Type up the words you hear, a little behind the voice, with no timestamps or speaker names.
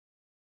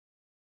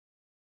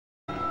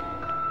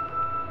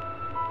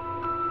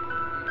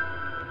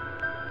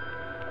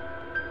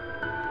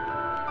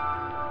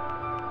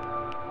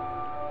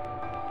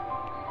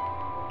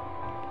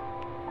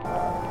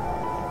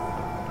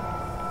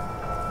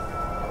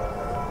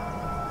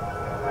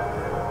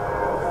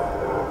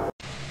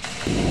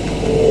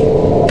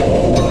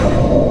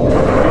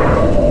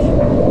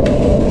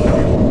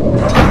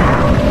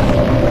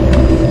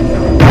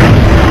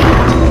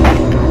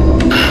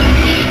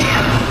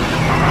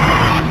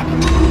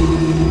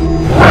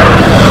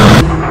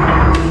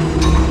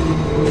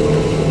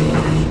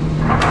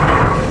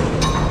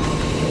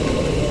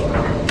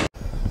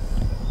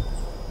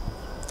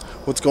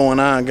What's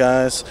going on,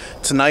 guys?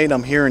 Tonight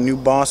I'm here in New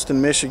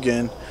Boston,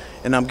 Michigan,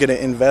 and I'm gonna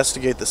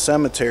investigate the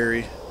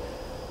cemetery.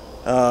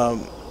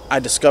 I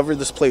discovered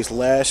this place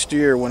last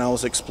year when I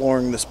was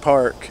exploring this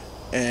park,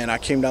 and I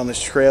came down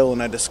this trail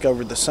and I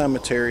discovered the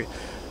cemetery.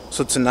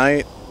 So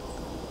tonight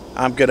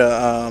I'm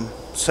gonna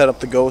set up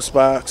the ghost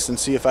box and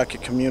see if I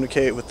could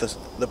communicate with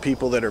the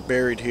people that are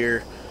buried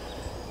here.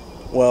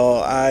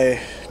 Well,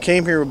 I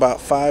came here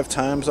about 5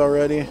 times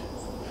already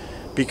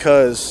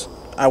because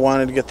I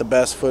wanted to get the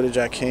best footage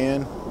I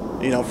can,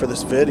 for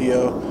this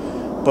video.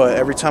 But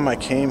every time I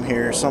came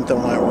here,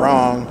 something went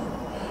wrong.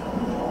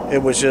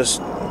 It was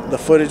just, the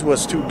footage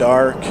was too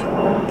dark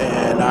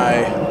and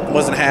I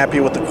wasn't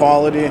happy with the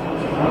quality.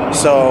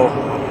 So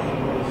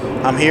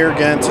I'm here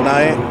again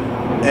tonight,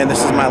 and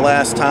this is my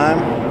last time,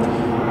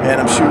 and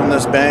I'm shooting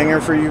this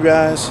banger for you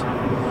guys.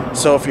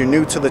 So if you're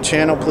new to the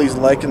channel, please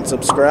like and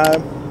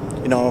subscribe.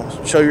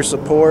 Show your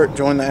support,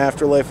 join the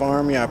Afterlife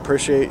Army. I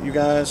appreciate you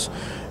guys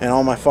and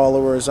all my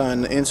followers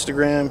on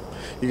Instagram.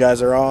 You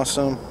guys are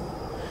awesome.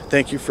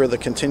 Thank you for the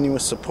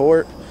continuous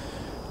support.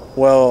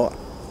 Well,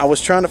 I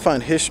was trying to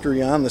find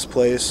history on this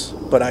place,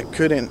 but I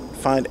couldn't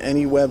find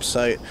any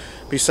website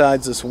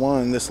besides this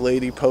one. This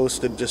lady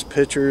posted just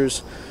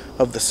pictures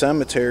of the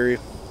cemetery,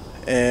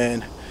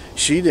 and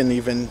she didn't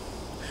even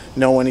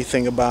know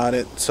anything about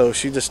it. So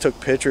she just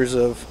took pictures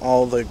of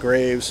all the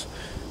graves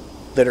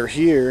that are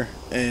here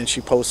and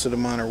she posted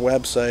them on her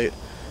website.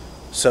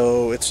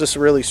 So it's just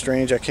really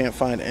strange. I can't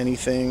find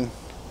anything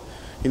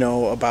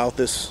about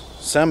this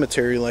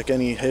cemetery, like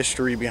any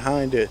history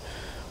behind it,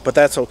 but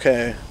that's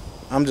okay.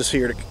 I'm just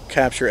here to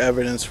capture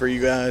evidence for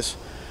you guys.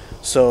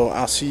 So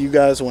I'll see you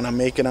guys when I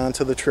make it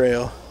onto the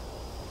trail.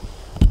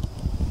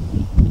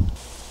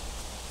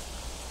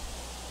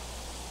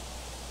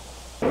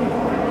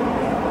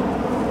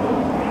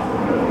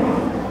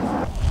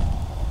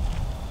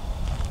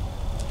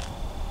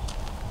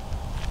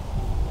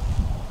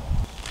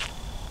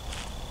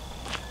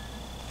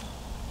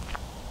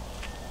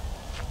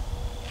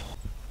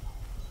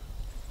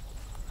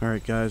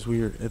 Alright guys,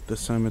 we are at the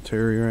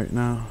cemetery right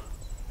now.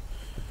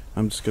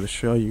 I'm just going to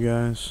show you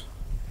guys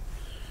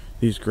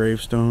these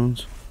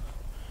gravestones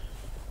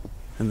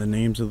and the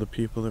names of the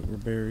people that were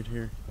buried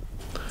here.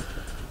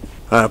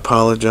 I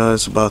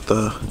apologize about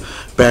the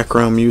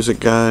background music,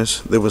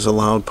 guys. There was a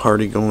loud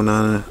party going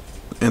on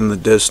in the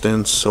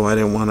distance, so I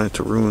didn't want it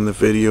to ruin the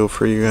video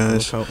for you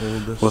guys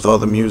with all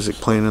the music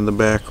playing in the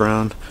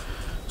background.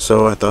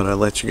 So I thought I'd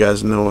let you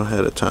guys know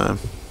ahead of time.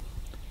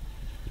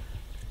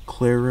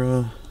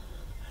 Clara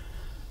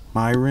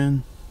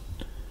Myron.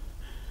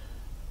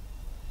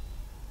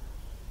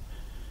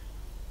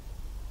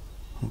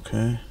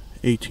 Okay,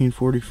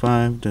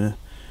 1845 to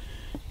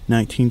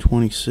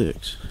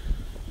 1926.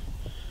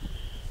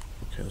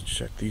 Okay, let's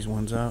check these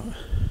ones out.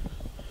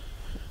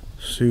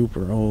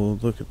 Super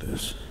old. Look at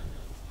this.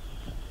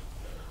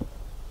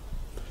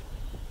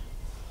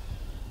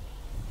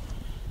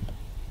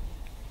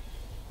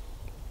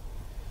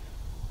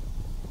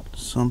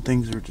 Some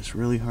things are just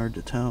really hard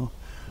to tell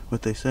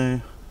what they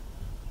say.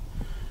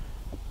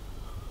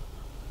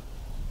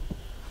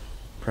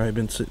 Probably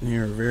been sitting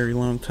here a very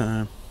long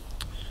time.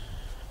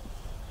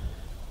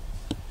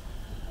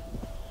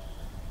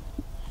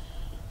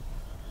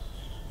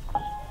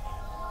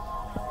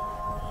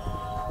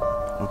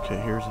 Okay,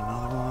 here's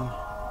another one.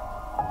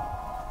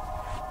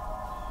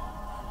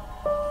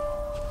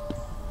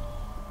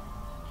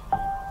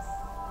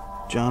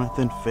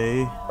 Jonathan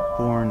Fay,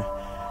 born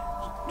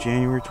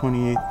January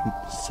 28th,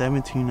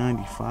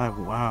 1795.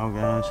 Wow,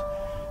 guys.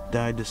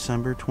 Died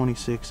December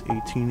 26,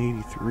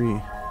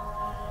 1883.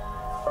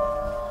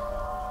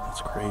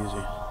 That's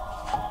crazy.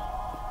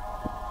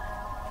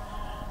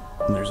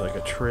 And there's like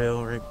a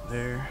trail right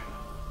there.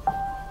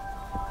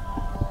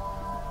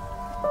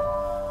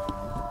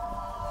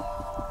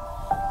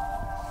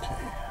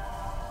 Okay.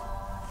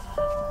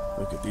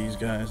 Look at these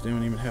guys. They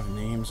don't even have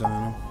names on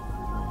them.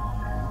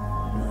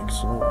 They're like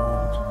so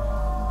old.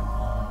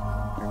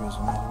 There goes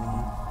another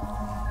one.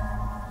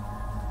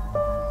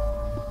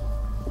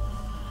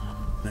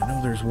 And I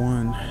know there's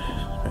one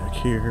back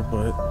here,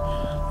 but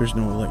there's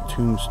no like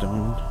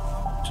tombstone.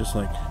 Just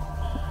like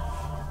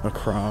a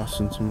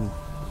cross and some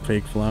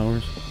fake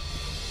flowers.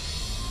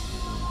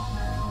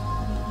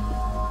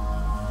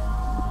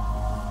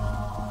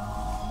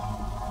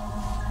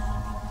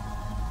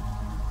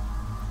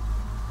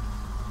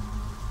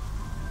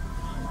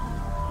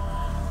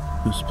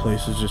 This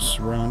place is just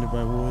surrounded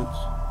by woods.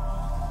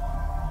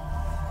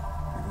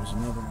 There's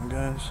another one,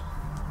 guys.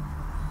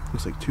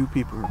 Looks like 2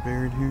 people are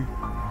buried here.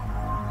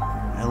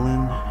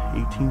 Ellen,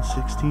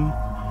 1860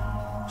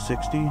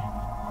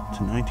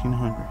 to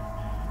 1900.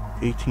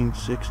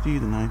 1860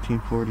 to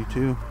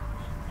 1942.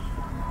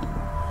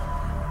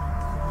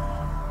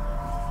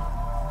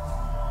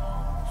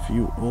 A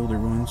few older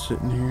ones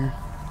sitting here.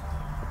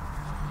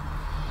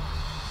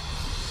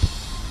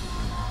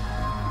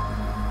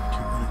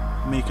 Can't really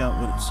make out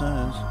what it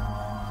says.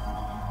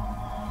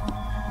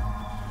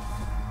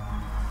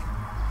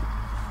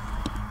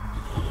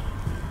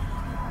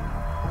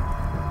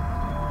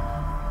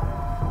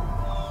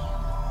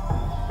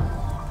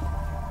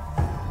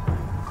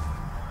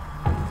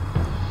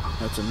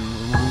 That's a newer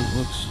one. It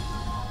looks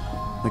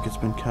like it's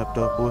been kept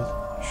up with.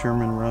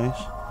 Sherman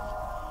Rice,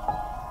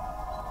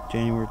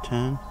 January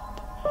 10th,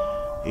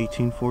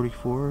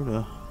 1844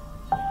 to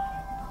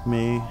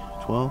May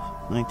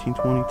 12th,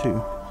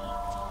 1922.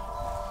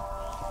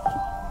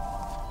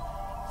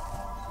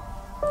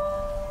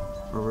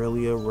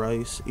 Aurelia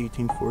Rice,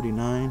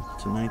 1849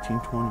 to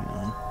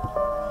 1929.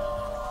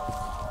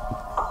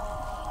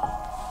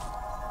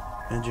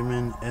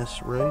 Benjamin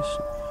S. Rice,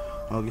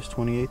 August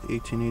 28th,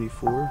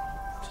 1884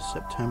 to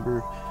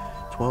September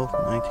 12th,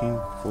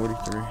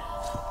 1943.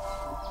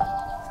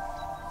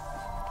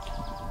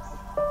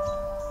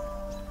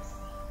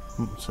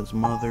 It says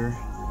Mother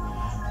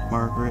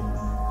Margaret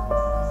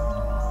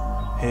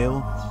Hale,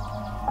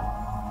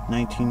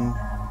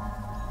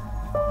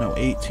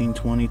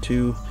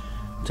 1822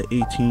 to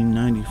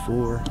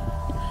 1894,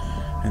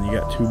 and you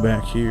got two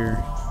back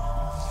here.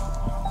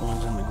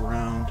 One's in the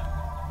ground.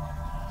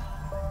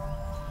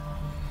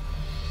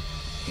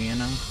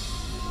 Anna. Let's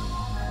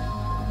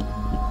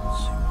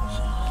see what's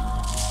that.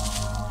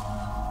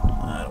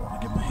 I don't want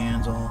to get my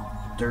hands all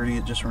dirty.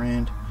 It just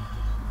rained.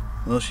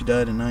 Well, she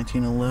died in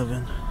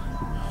 1911.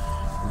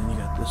 And then you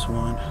got this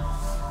one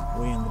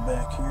way in the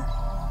back here.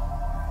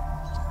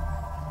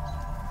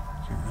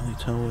 Can't really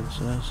tell what it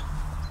says.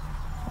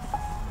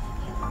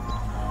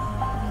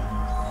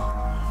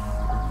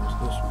 Where's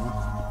this one?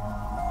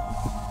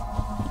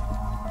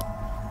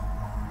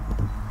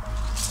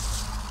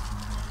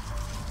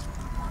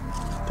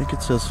 I think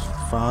it says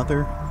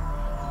Father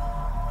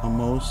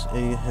Amos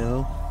A.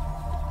 Hill,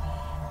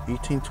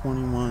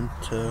 1821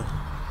 to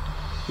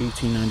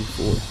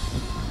 1894.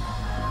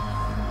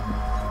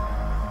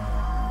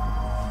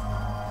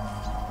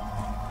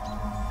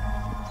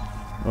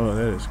 Oh,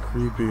 that is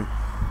creepy.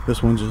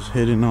 This one's just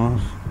hidden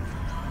off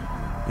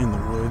in the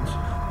woods.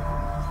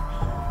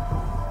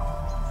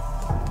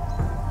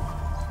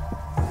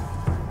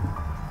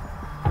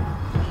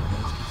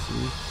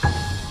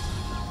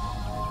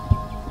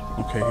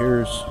 Okay,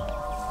 here's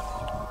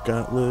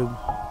Gottlieb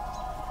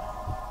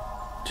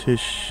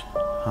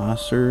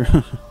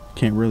Tischhasser.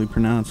 Can't really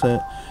pronounce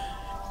that.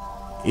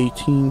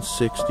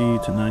 1860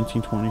 to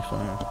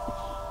 1925.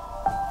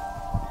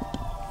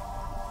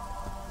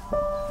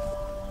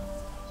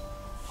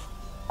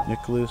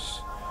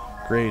 Nicholas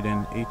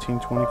Graydon,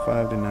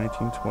 1825 to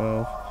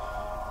 1912,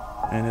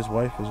 and his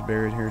wife was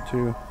buried here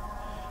too,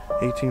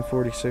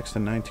 1846 to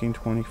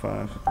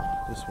 1925.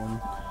 This one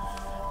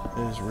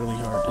is really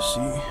hard to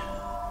see.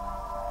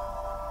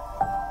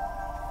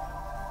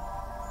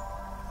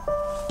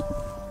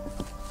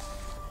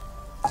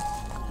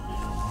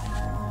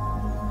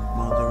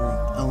 Mother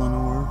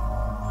Eleanor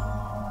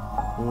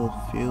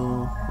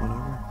Woolfield,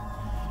 whatever,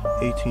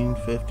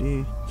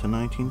 1850 to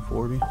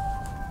 1940.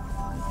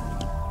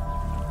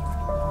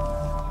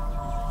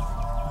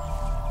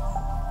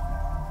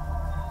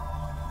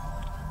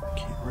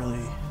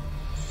 Really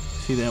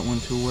see that one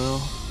too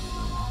well.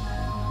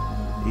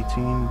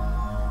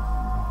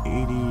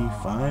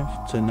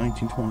 1885 to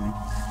 1920.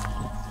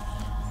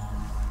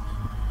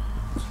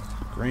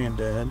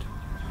 Granddad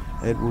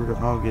Edward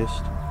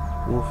August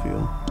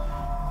Woolfield,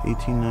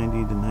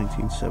 1890 to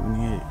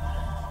 1978.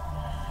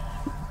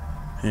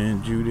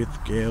 And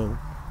Judith Gale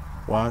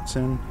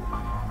Watson,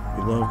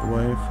 beloved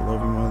wife,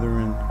 loving mother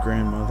and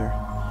grandmother,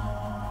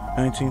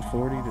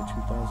 1940 to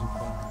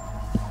 2005.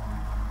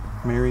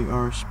 Mary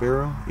R.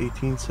 Sparrow,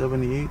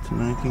 1878 to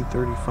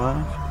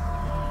 1935.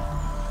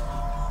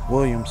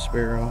 William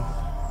Sparrow,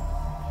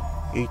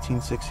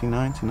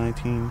 1869 to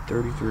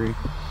 1933.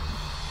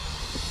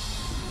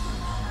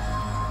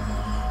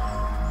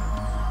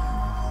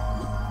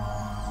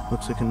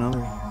 Looks like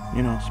another,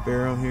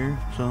 Sparrow here,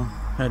 so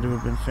had to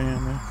have been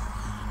family.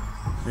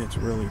 It's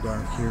really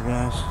dark here,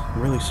 guys.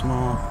 Really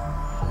small.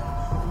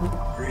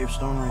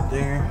 Gravestone right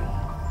there,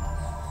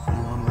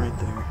 and one right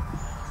there.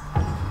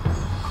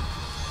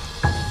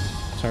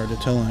 It's hard to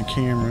tell on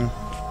camera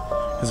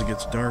because it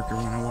gets darker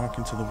when I walk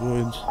into the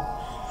woods.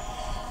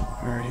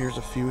 Alright, here's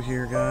a few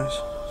here, guys.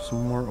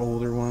 Some more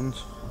older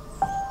ones.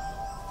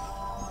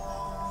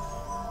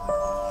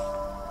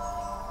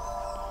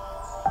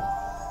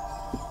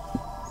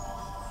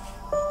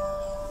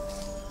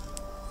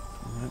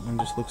 That one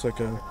just looks like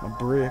a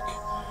brick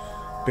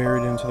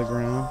buried into the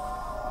ground,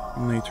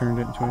 and they turned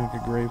it into like a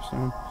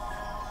gravestone.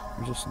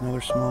 There's just another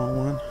small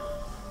one.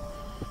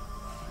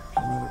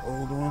 There's another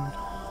old one.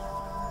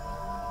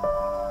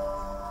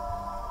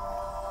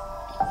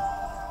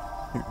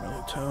 Can't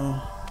really tell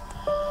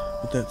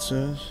what that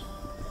says.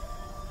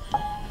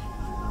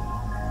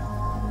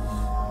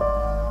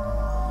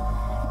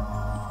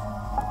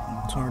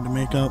 It's hard to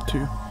make out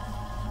too.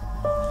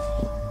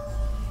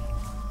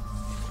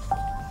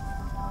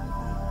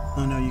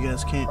 I know you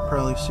guys can't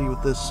probably see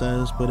what this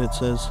says, but it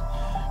says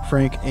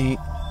Frank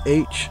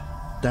H.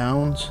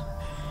 Downs,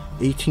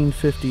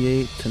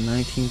 1858 to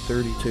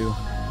 1932.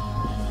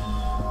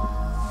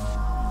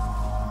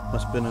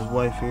 Must have been his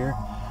wife here.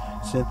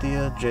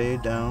 Cynthia J.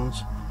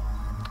 Downs,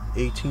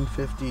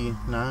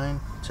 1859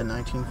 to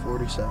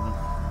 1947.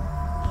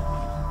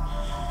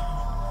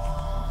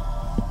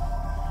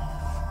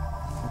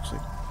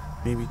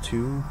 maybe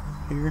 2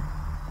 here.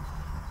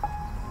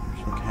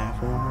 There's like half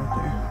of them right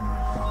there.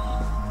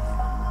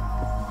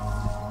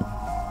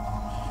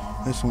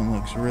 This one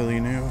looks really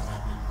new,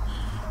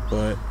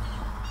 but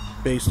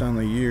based on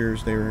the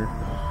years they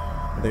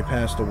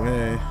passed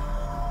away,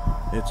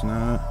 it's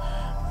not.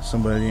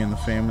 Somebody in the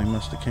family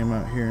must have came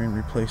out here and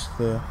replaced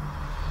the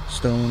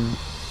stone.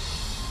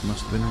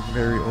 Must have been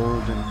very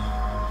old, and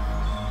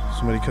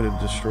somebody could have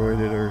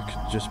destroyed it, or it could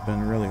have just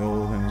been really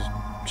old and is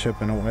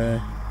chipping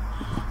away.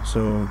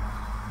 So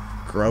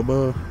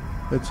Grubba,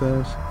 it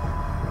says,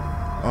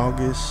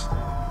 August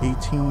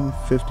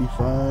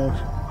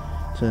 1855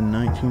 to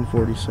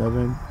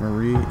 1947,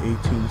 Marie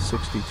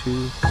 1862 to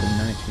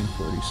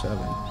 1947.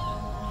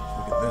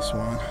 Look at this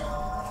one.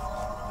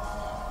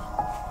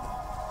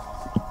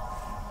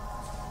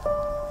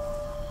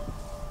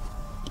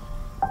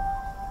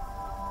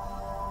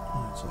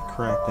 Oh, it's like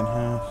cracked in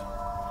half.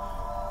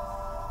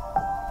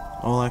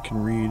 All I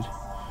can read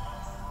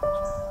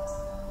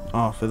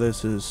off of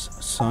this is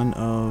son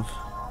of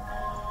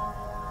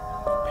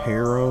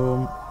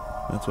Pero,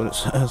 that's what it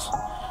says,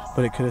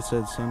 but it could have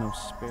said son of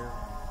Sparrow.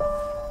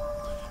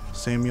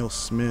 Samuel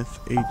Smith,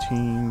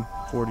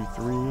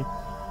 1843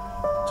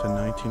 to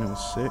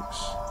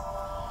 1906,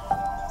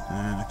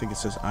 and I think it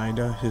says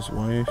Ida, his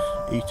wife,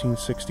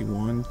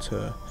 1861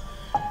 to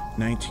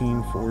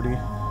 1940.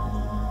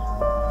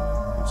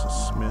 It's a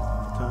Smith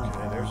at the time.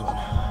 Okay, there's a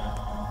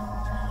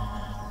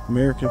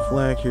American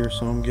flag here,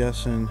 so I'm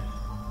guessing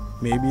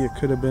maybe it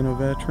could have been a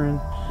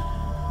veteran.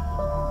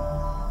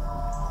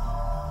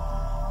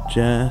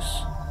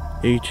 Jas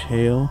H.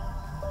 Hale,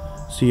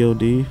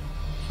 COD,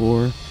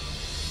 for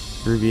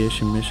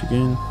abbreviation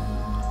Michigan.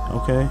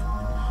 Okay.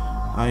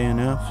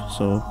 INF,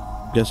 so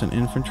guessing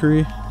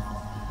infantry.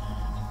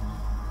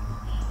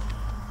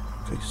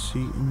 Okay,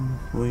 Seaton,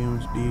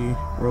 Williams B.,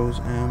 Rose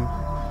M.,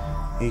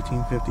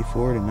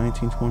 1854 to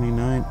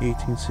 1929,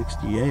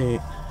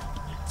 1868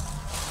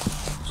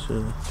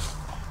 to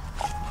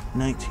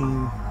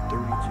 1932.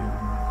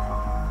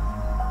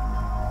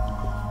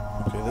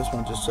 Okay, this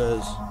one just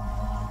says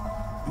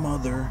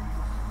mother,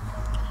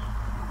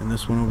 and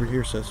this one over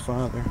here says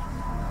father.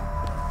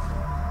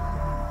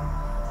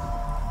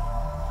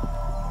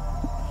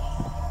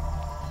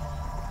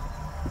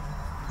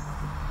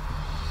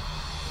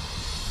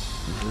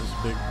 There's this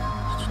big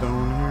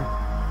stone here.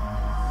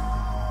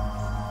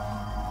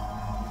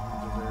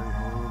 They're very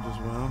old as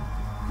well.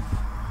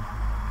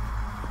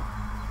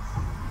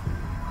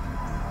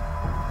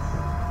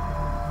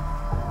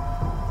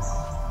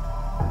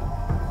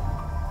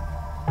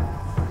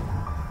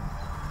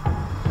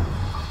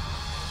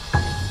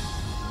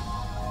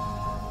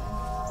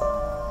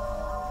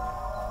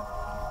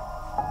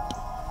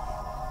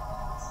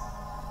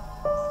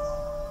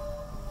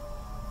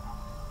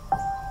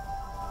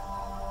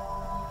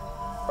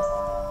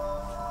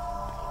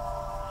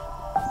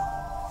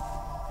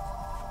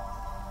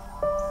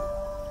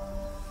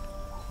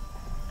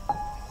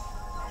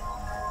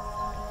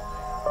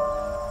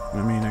 I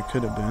mean, it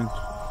could have been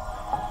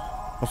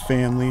a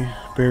family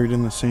buried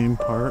in the same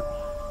part,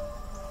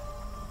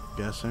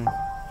 guessing.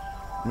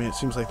 I mean, it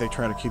seems like they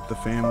try to keep the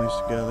families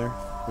together,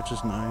 which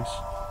is nice,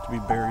 to be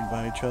buried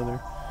by each other.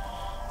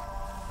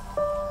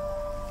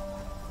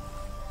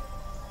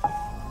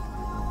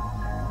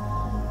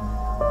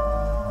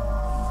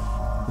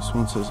 This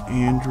one says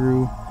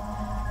Andrew.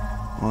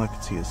 All I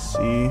can see is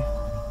C.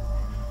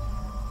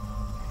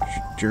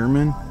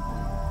 German.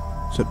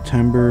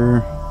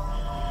 September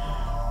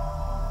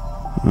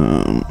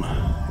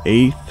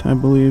 8th, I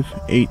believe,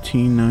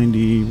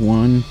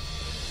 1891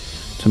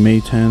 to May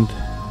 10th,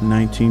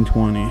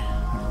 1920. There we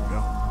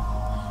go.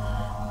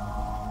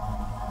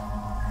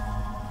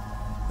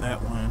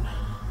 That one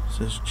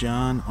says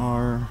John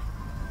R.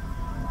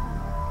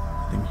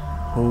 I think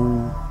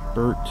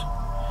Hobart.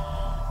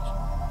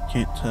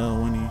 Can't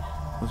tell when he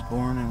was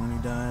born and when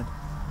he died.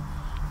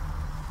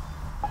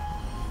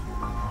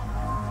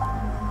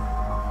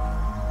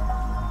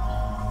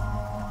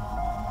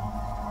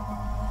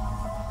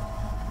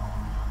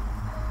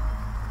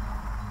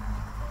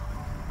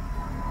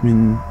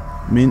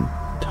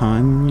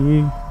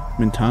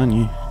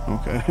 Mintani.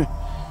 Okay.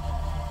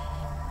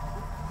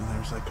 And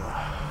there's like a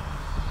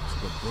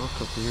brook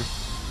up here. It's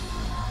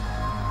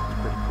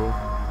pretty cool.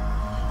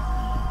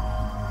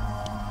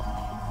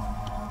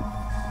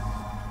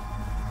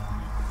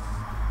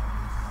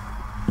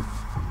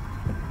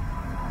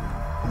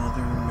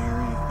 Mother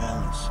Mary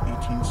Alice,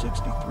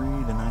 1863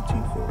 to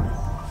 1940.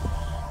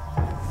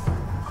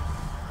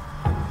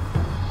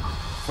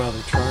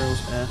 Father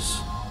Charles S.,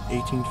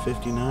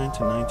 1859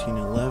 to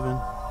 1911.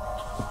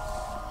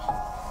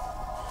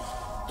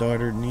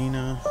 Daughter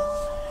Nina,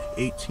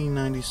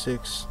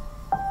 1896,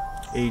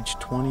 age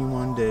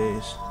 21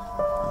 days.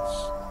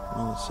 That's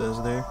all it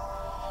says there.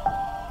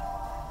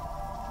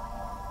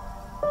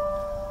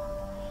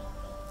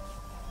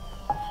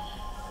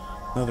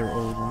 Another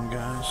old one,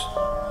 guys.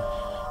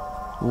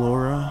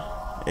 Laura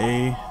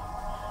A.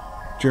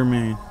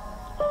 German,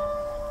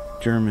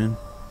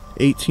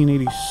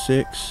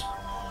 1886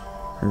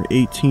 or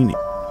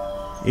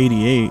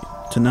 1888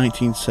 to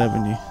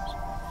 1970.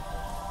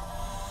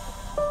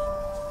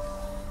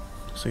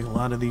 See, a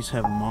lot of these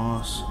have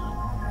moss,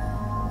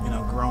 you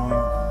know, growing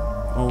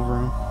over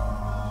them.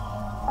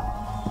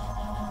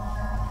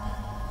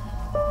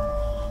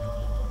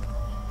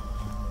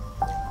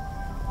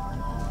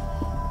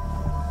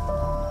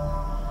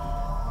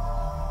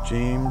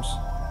 James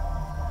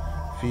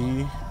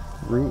V.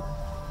 Root,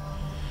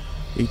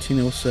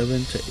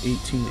 1807 to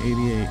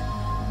 1888.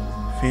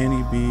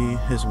 Fanny B.,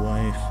 his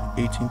wife,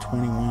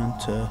 1821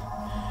 to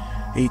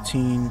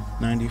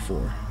 1894.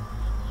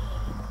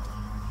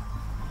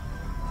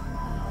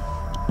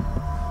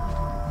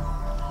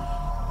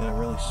 Got a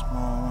really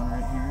small one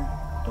right here.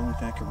 The only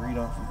thing I can read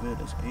off of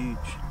it is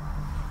age.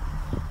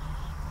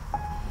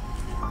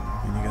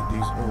 And you got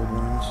these old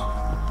ones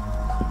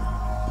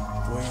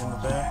way in the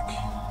back.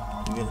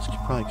 You guys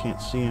probably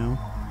can't see them.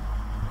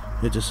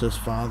 It just says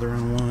father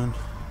on one,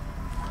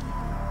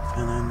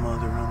 and then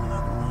mother on the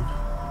other one.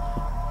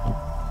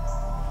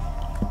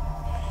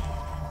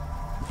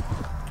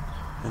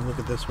 And look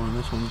at this one.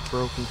 This one's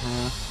broken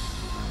half,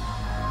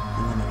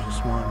 and then there's a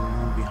smaller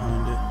one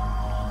behind it.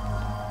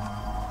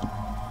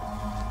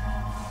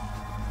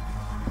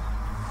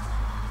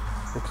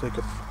 Looks like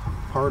a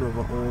part of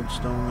an old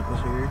stone that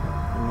was here.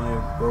 It might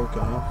have broke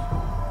off.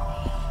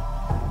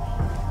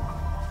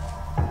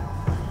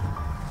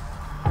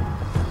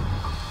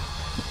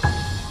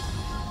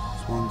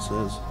 This one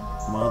says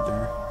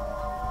mother.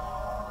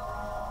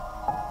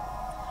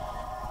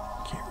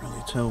 Can't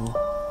really tell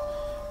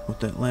what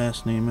that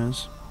last name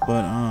is,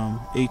 but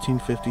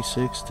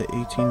 1856 to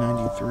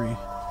 1893.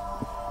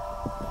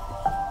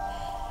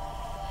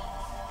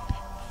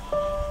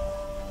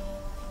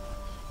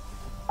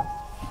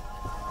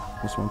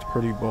 This one's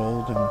pretty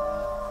bold and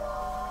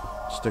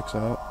sticks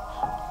out.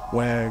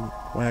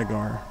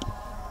 Wagar.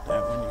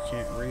 That one you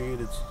can't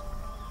read, it's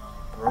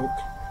broke.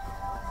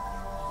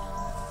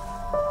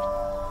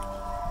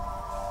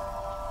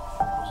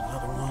 There's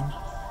another one.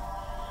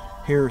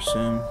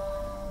 Harrison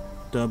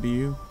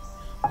W.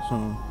 So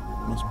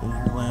must be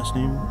her last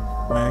name.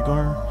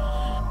 Wagar.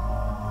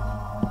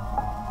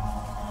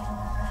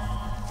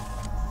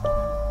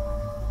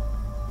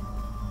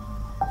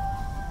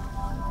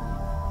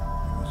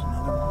 There's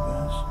another one,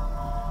 guys.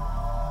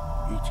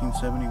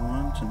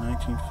 1871 to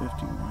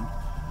 1951.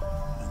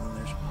 And then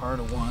there's part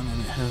of one and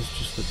it has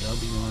just the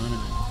W on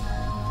it.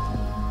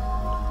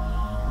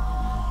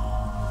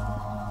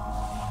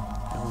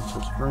 That one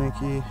says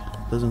Frankie.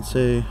 Doesn't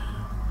say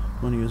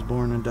when he was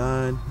born and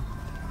died.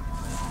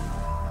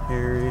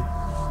 Harry,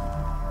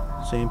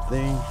 same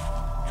thing.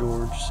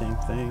 George, same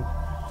thing.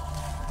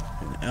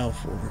 And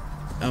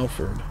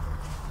Alfred.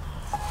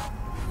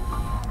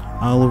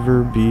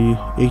 Oliver B.,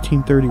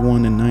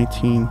 1831 and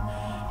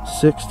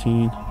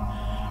 1916.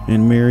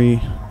 And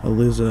Mary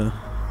Eliza,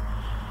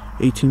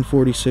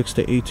 1846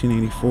 to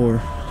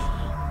 1884.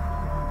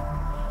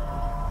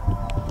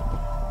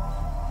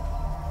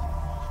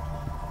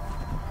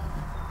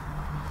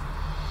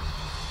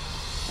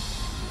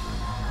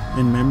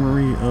 In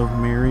memory of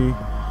Mary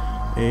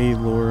A.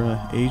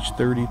 Laura, age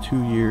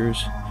 32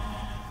 years.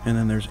 And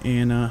then there's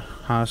Anna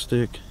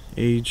Hostick,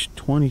 age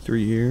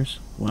 23 years.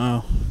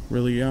 Wow,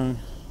 really young.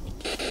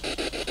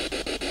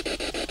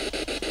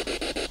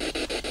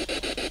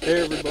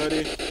 Hey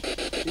everybody,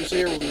 who's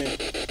here with me?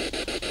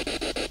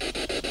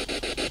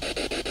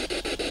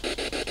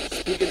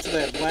 Speak into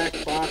that black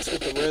box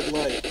with the red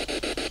light.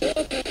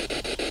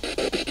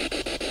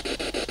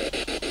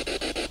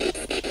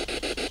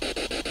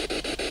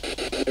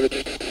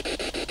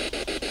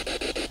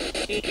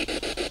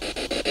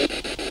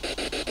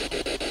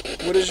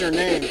 What is your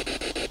name?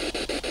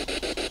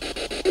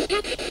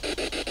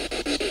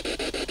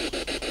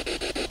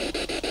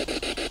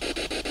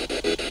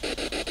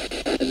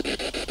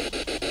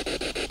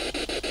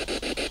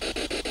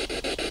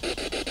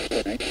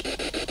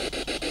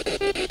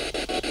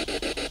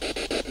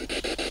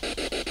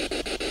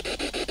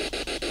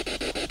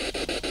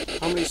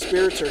 How many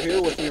spirits are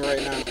here with me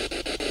right now?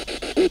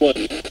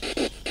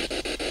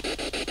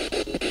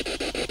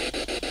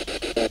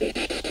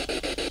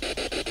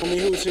 Tell me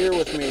who's here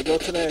with me. Go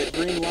to that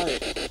green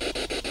light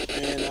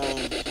and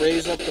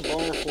raise up the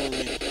bar for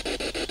me.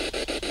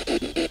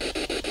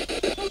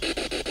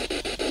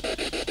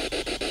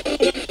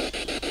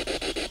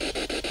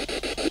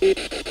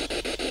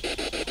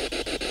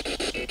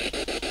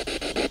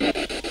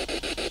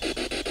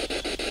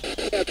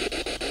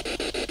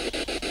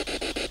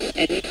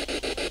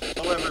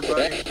 Hello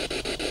everybody.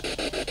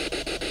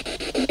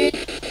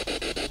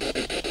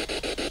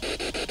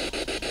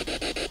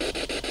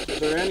 Are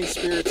there any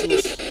spirits in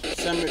this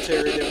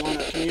cemetery that want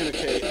to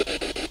communicate?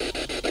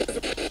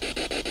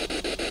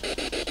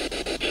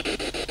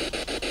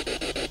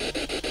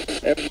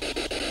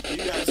 Do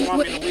you guys want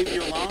me to leave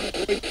you alone?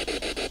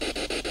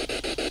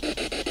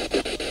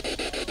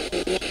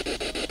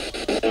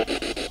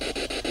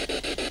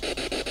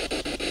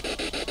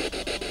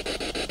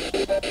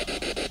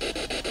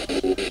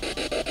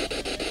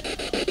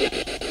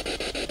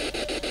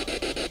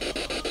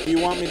 Do you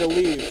want me to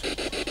leave?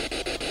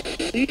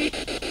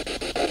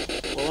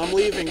 I'm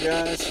leaving,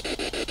 guys.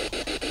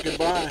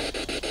 Goodbye.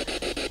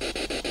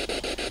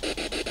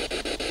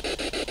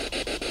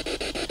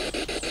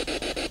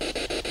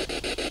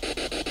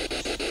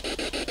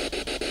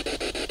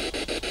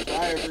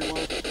 Bye,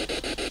 everyone.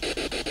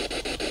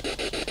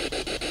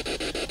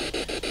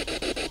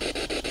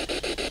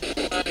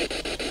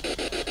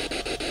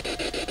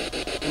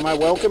 Am I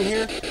welcome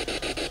here?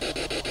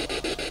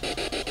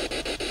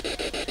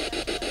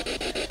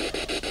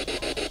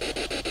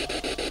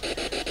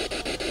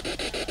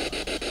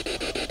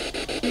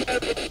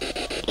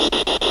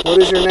 What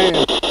is your name?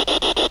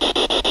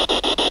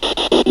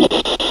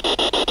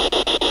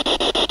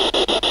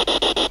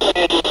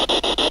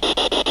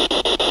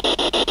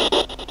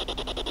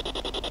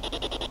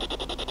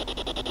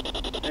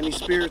 Any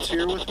spirits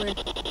here with me?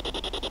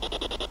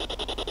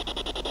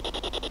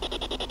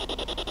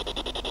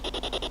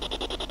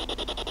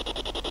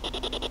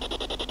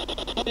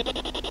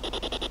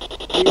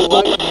 Do you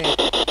like me?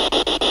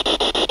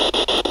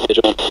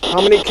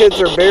 How many kids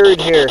are buried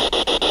here?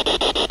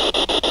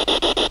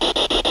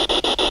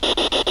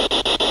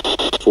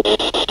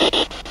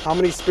 How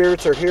many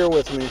spirits are here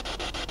with me?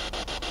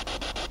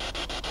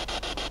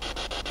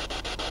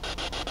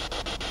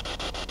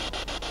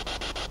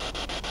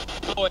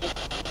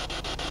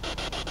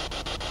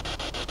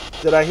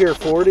 Did I hear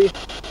 40?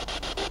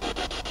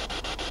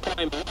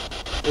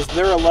 Is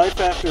there a life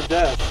after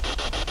death?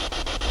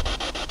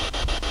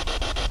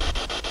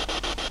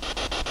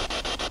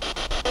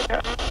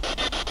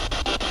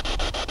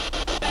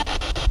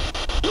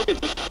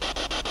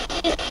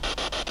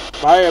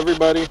 Bye,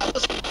 everybody.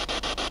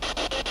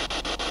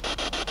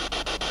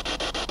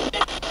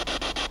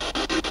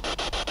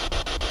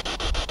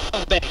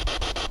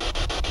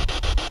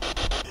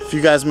 If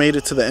you guys made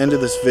it to the end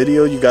of this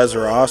video, you guys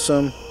are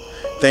awesome.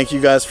 Thank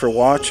you guys for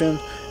watching,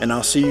 and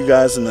I'll see you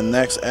guys in the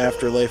next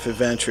afterlife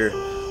adventure.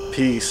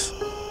 Peace.